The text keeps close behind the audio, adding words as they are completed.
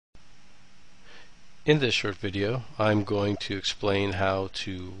In this short video, I'm going to explain how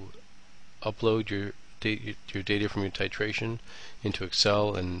to upload your data from your titration into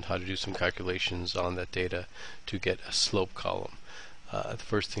Excel and how to do some calculations on that data to get a slope column. The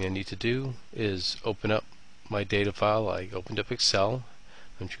first thing I need to do is open up my data file. I opened up Excel.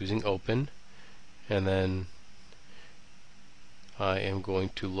 I'm choosing Open, and then I am going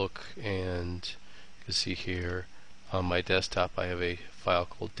to look, and you can see here on my desktop I have a file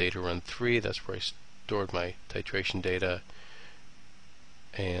called Data Run 3. That's where I stored my titration data,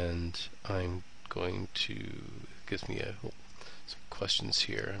 and I'm going to, it gives me some questions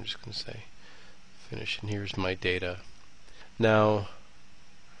here. I'm just going to say finish, and here's my data. Now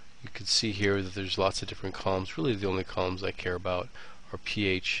you can see here that there's lots of different columns. Really the only columns I care about are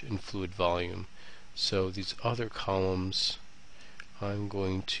pH and fluid volume. So these other columns I'm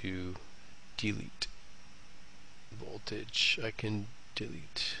going to delete. Voltage I can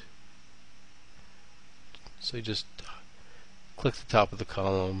delete. So you just click the top of the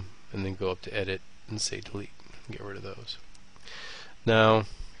column and then go up to Edit and say Delete and get rid of those. Now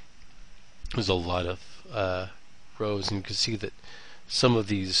there's a lot of rows, and you can see that some of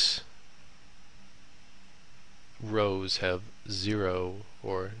these rows have 0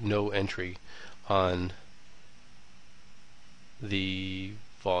 or no entry on the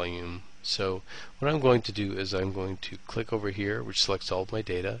volume. So what I'm going to do is I'm going to click over here, which selects all of my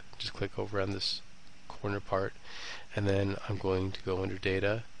data. Just click over on this corner part, and then I'm going to go under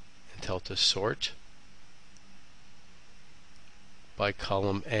Data and tell it to sort by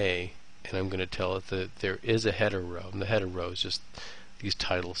column A, and I'm going to tell it that there is a header row, and the header row is just these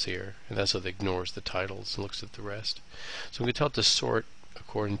titles here, and that's so it ignores the titles and looks at the rest. So I'm going to tell it to sort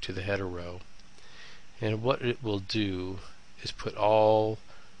according to the header row, and what it will do is put all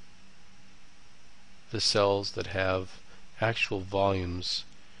the cells that have actual volumes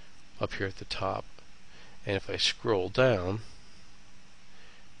up here at the top. And if I scroll down,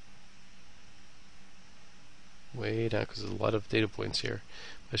 way down, because there's a lot of data points here,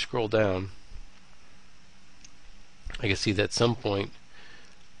 if I scroll down, I can see that at some point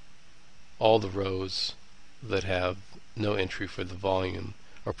all the rows that have no entry for the volume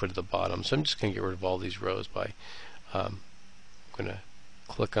are put at the bottom. So I'm just going to get rid of all these rows by I'm going to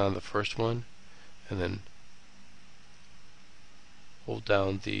click on the first one and then hold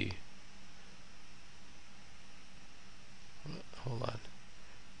down the, hold on,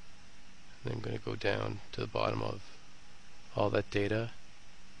 and then I'm going to go down to the bottom of all that data,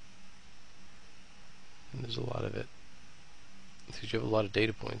 and there's a lot of it because you have a lot of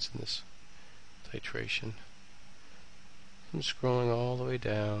data points in this titration. I'm scrolling all the way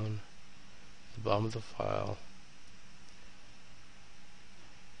down to the bottom of the file,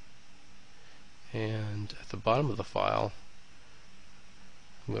 and at the bottom of the file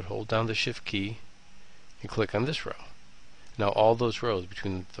I'm going to hold down the Shift key and click on this row. Now all those rows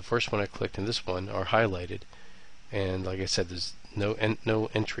between the first one I clicked and this one are highlighted, and like I said, there's no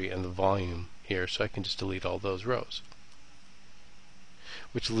entry in the volume here, so I can just delete all those rows,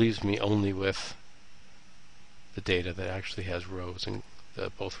 which leaves me only with the data that actually has rows and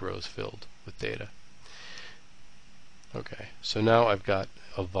both rows filled with data. Okay, so now I've got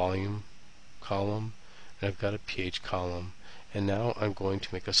a volume column and I've got a pH column, and now I'm going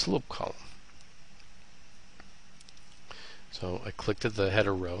to make a slope column. So I clicked at the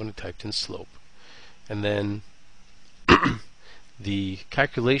header row and I typed in slope, and then the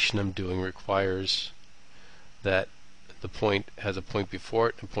calculation I'm doing requires that the point has a point before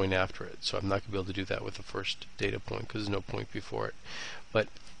it and a point after it. So I'm not going to be able to do that with the first data point because there's no point before it. But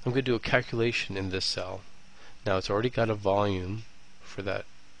I'm going to do a calculation in this cell. Now it's already got a volume for that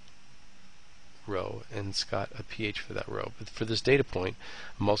row and it's got a pH for that row. But for this data point,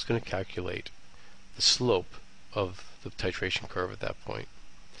 I'm also going to calculate the slope of the titration curve at that point.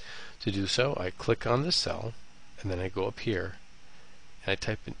 To do so, I click on this cell and then I go up here and I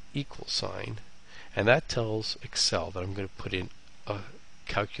type an equal sign, and that tells Excel that I'm going to put in a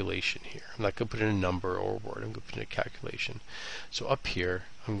calculation here. I'm not going to put in a number or a word, I'm going to put in a calculation. So up here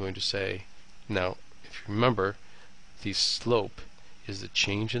I'm going to say, now if you remember, the slope is the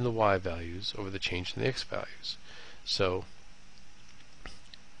change in the y values over the change in the x values. So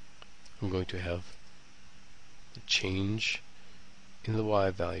I'm going to have the change in the y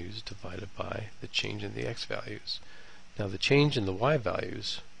values divided by the change in the x values. Now the change in the y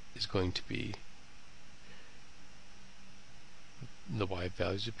values is going to be the y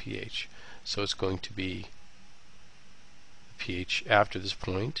values of pH. So it's going to be pH after this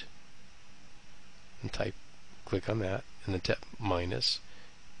point, and click on that, and then tap minus,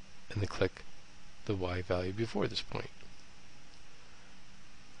 and then click the y value before this point.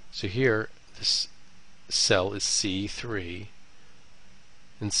 So here, this cell is C3.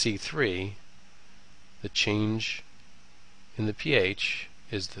 In C3, the change in the pH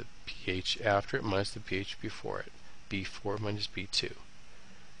is the pH after it minus the pH before it, B4 minus B2.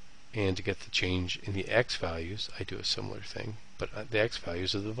 And to get the change in the X values, I do a similar thing, but the X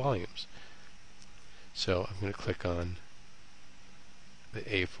values are the volumes. So I'm going to click on the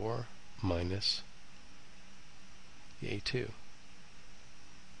A4 minus the A2.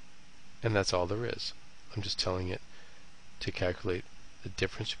 And that's all there is. I'm just telling it to calculate the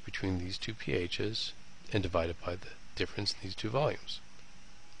difference between these two pHs and divide it by the difference in these two volumes.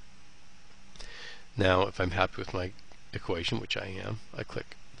 Now, if I'm happy with my equation, which I am, I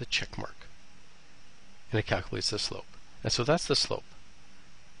click the check mark, and it calculates the slope. And so that's the slope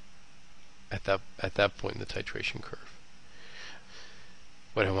at that point in the titration curve.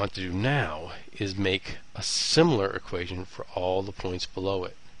 What I want to do now is make a similar equation for all the points below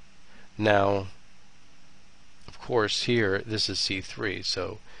it. Now, of course, here this is C3,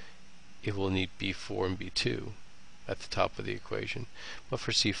 so it will need B4 and B2 at the top of the equation. But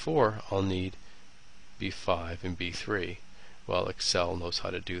for C4, I'll need B5 and B3. Well, Excel knows how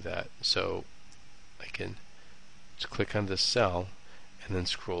to do that, so I can just click on this cell and then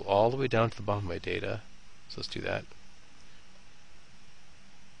scroll all the way down to the bottom of my data. So let's do that.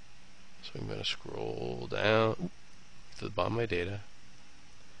 So I'm going to scroll down to the bottom of my data,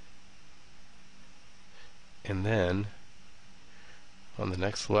 and then on the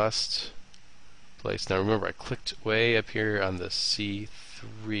next last place, now remember I clicked way up here on the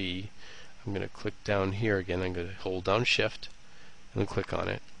C3. I'm going to click down here again. I'm going to hold down Shift and then click on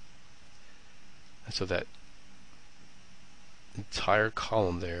it, and so that entire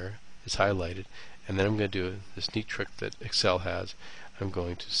column there is highlighted. And then I'm going to do this neat trick that Excel has. I'm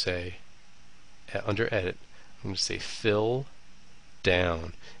going to say, under Edit, I'm going to say Fill Down.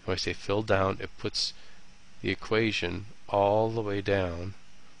 And when I say Fill Down, it puts the equation all the way down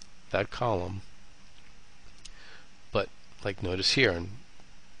that column. But like notice here in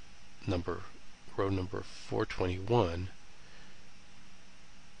row number 421,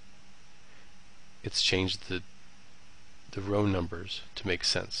 it's changed the row numbers to make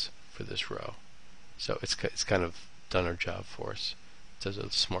sense for this row. So it's kind of done our job for us. It does a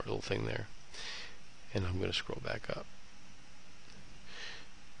smart little thing there. And I'm going to scroll back up.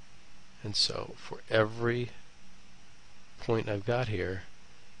 And so for every point I've got here,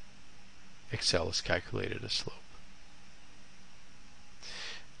 Excel has calculated a slope.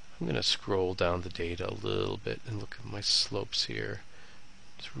 I'm going to scroll down the data a little bit and look at my slopes here.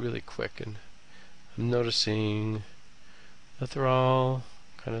 It's really quick, and I'm noticing that they're all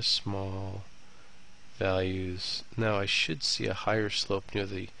kind of small values. Now I should see a higher slope near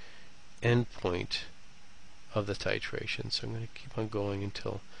the end point of the titration, so I'm going to keep on going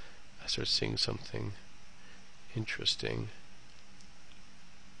until I start seeing something interesting.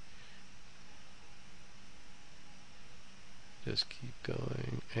 Just keep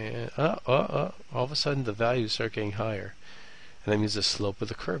going, and all of a sudden the values start getting higher, and that means the slope of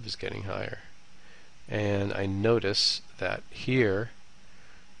the curve is getting higher. And I notice that here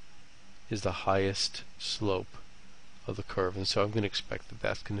is the highest slope of the curve, and so I'm going to expect that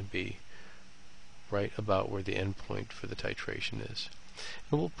that's going to be right about where the end point for the titration is.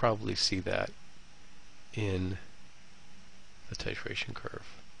 And we'll probably see that in the titration curve.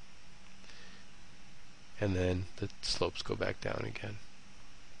 And then the slopes go back down again.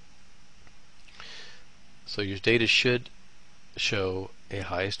 So your data should show a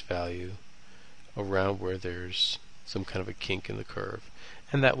highest value around where there's some kind of a kink in the curve,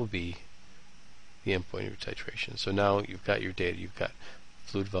 and that will be the endpoint of your titration. So now you've got your data, you've got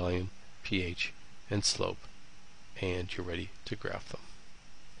fluid volume, pH, and slope, and you're ready to graph them.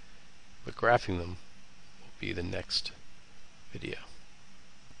 But graphing them will be the next